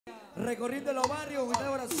Recorriendo los barrios,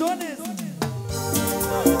 corazones.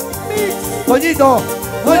 Pollito,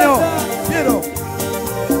 bueno, quiero.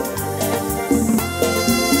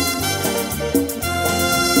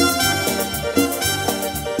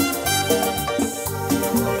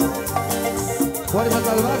 Fuerza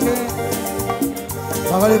salvaje.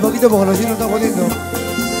 Bájale un poquito porque los chinos están poniendo.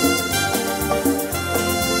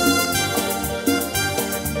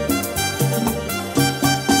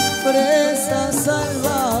 Presa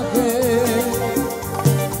salvaje,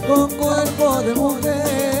 con cuerpo de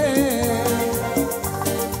mujer,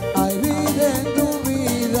 hay vida en tu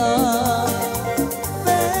vida,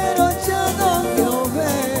 pero ya no quiero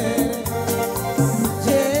ver.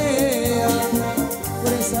 Yeah,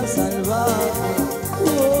 presa salvaje,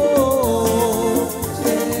 oh,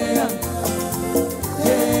 yeah,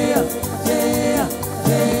 yeah, yeah,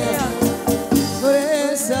 yeah,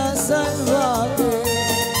 presa salvaje.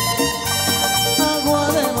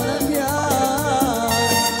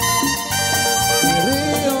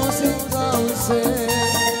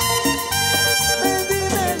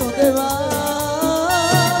 Dime dónde vas,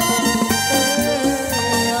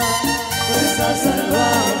 presa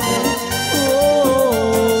salvaje, oh,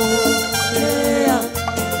 yeah,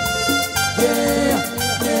 yeah,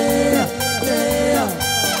 yeah, yeah.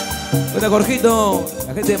 Hola, Jorgito,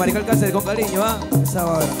 la gente de Mariscal Cáceres con cariño, ¿ah? Esa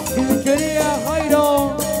hora. Quería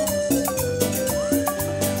Jairo.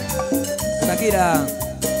 Shakira.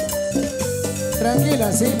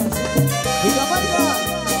 Tranquila, sí. Dinamarca.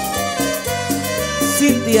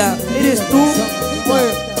 Cintia, ¿eres tú?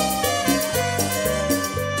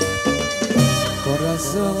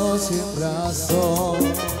 Corazón o sin razón.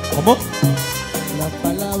 ¿Cómo? Las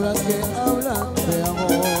palabras que hablan de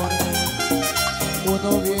amor.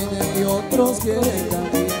 Uno viene y otros quieren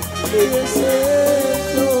también. Y ese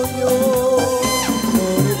soy yo.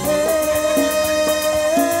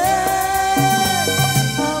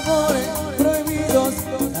 Amores prohibidos,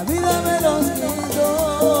 la vida me los quitó.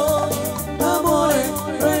 Amores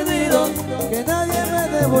prohibidos que nadie me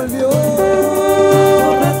devolvió.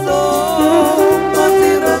 Por razón, o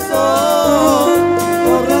sin razón.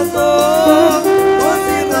 Por razón, o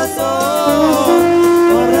sin razón.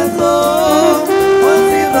 Por razón, o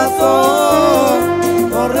sin razón.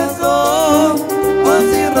 Por razón, o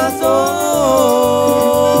sin razón.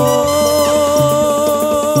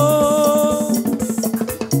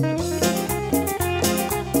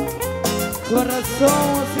 Con razón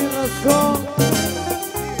o sin razón.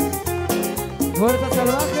 Fuerza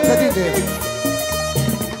salvaje.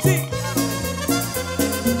 Sí.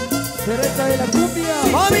 Cereza de la Cumbia.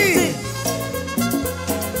 ¡Mami!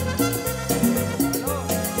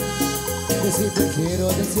 Que si te quiero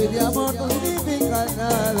decir de amor no significa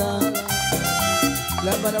nada.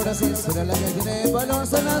 Las palabras sinceras, las que tienen valor,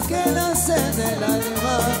 son las que nacen del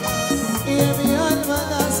alma. Y en mi alma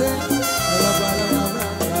nacen las palabras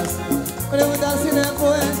blancas, preguntas y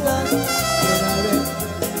respuestas que nadie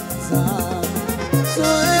sabe.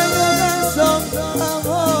 Sueños que son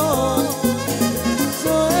amor,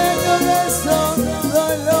 sueños que son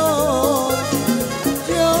dolor.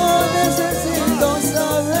 Yo necesito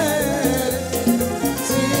saber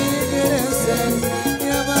si quieres ser mi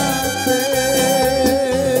amante.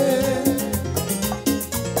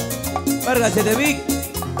 Vargas de Vic,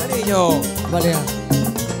 cariño. Vale.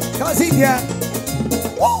 ¡Chao, Cintia!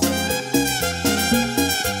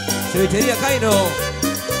 Cevichería Cairo.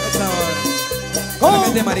 Esa hora. ¿Cómo? La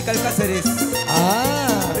gente de Mariscal Cáceres.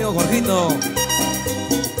 Ah, Amigo Jorgito.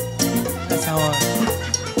 Esa hora.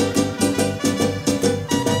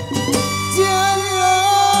 si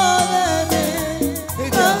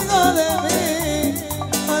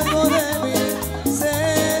algo de mí se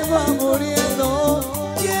va muriendo.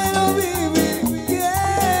 Quiero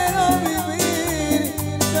vivir,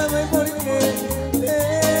 ¿sabes por qué te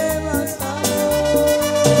vas,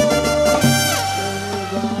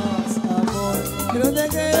 amor? Que no te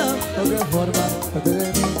queda otra forma, parte de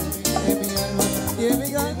mí, en mi alma y en mi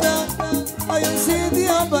garganta hay un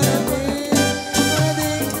sitio para ti,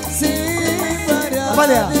 sí, para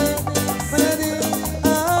Amalia. ti, para ti,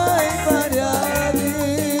 ay, para ti.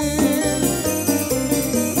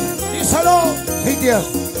 ¡Díselo! Cintia.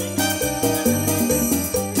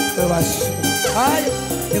 Te vas. ¡Ay!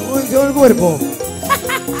 Llegó el cuerpo.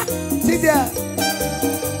 Cintia.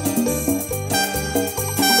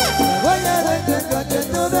 Voy a darte coche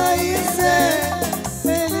toda hice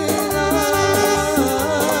feliz.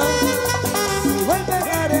 Igual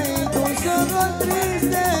pegaré y tus ojos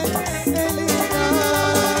tristes, Elina.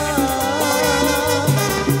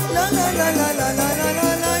 La la la la la la la la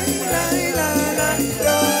la la la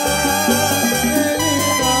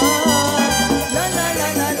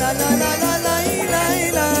la la.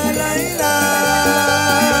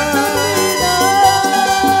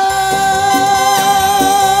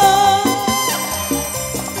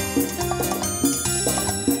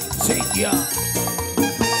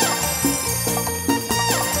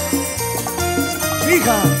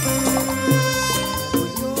 hija.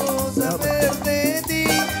 Yo saber de ti,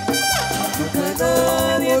 nunca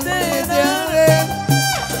nadie te daré,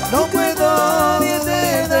 no puedo ni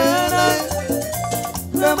te daré,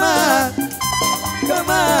 jamás,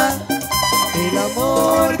 jamás, el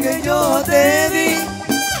amor que yo te di,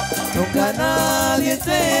 nunca nadie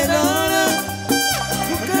te lo dará,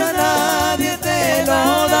 nunca nadie te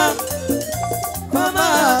lo da,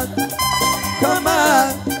 jamás,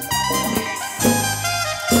 jamás.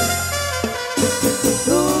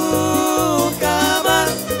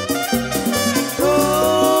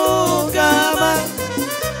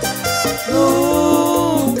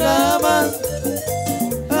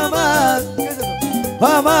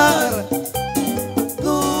 Amar,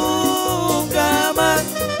 nunca más,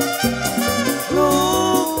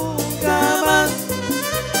 nunca más,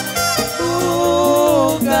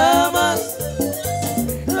 nunca más,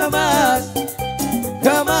 jamás,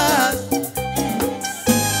 jamás.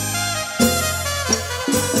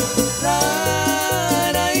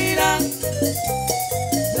 La ira,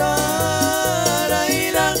 la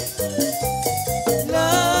ira,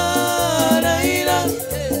 la ira.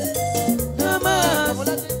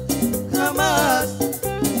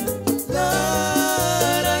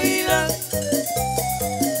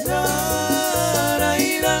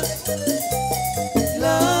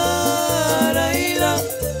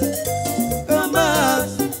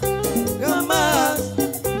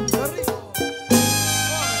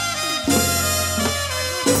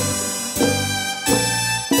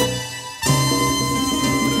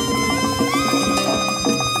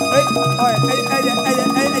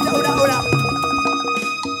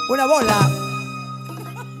 Una bola.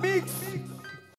 Mix.